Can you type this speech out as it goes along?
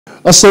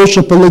A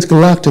socio-political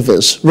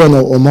activist,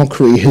 Reno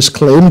Omokri, has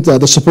claimed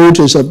that the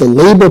supporters of the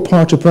Labour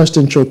Party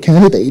presidential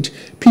candidate,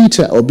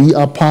 Peter Obi,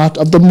 are part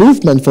of the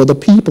movement for the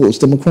People's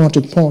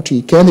Democratic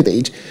Party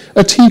candidate,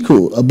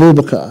 Atiku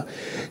Abubakar.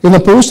 In a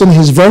post on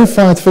his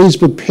verified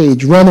Facebook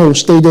page, Reno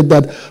stated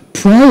that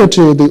prior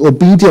to the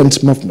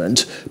Obedient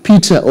movement,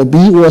 Peter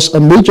Obi was a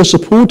major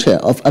supporter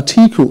of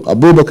Atiku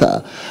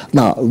Abubakar.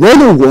 Now,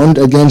 Reno warned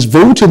against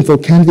voting for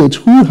candidates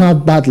who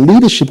have bad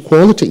leadership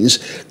qualities,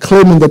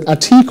 claiming that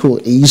Atiku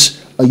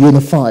is a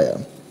unifier.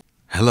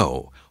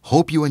 Hello,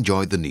 hope you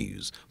enjoyed the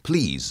news.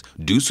 Please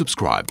do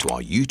subscribe to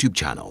our YouTube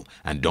channel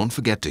and don't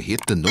forget to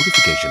hit the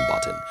notification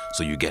button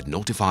so you get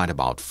notified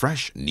about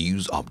fresh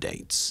news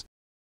updates.